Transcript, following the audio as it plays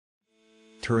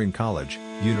Turing College,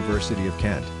 University of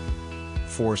Kent.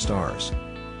 4 stars.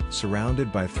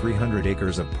 Surrounded by 300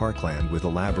 acres of parkland with a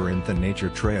labyrinth and nature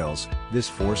trails, this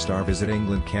 4-star Visit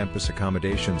England campus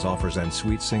accommodations offers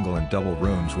en-suite single and double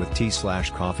rooms with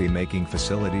tea/coffee making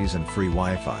facilities and free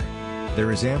Wi-Fi.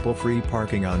 There is ample free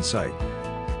parking on site.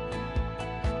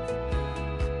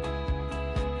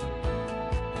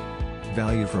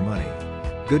 Value for money.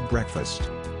 Good breakfast.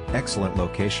 Excellent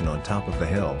location on top of the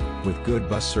hill, with good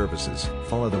bus services.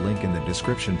 Follow the link in the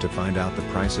description to find out the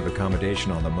price of accommodation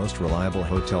on the most reliable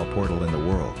hotel portal in the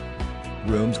world.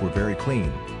 Rooms were very clean,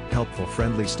 helpful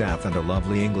friendly staff and a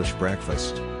lovely English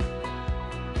breakfast.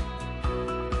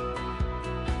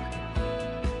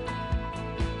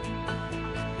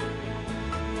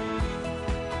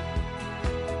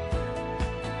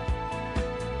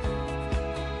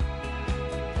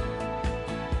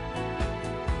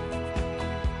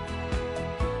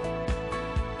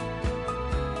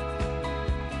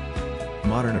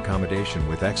 Modern accommodation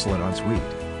with excellent ensuite.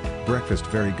 Breakfast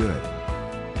very good.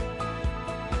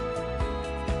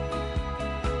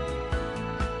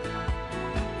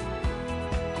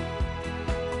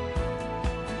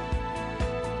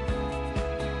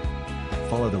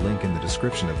 Follow the link in the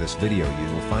description of this video.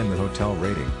 You will find the hotel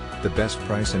rating, the best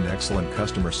price and excellent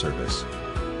customer service.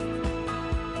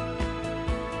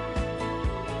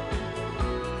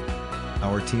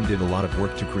 Our team did a lot of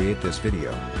work to create this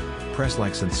video. Press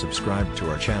likes and subscribe to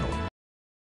our channel.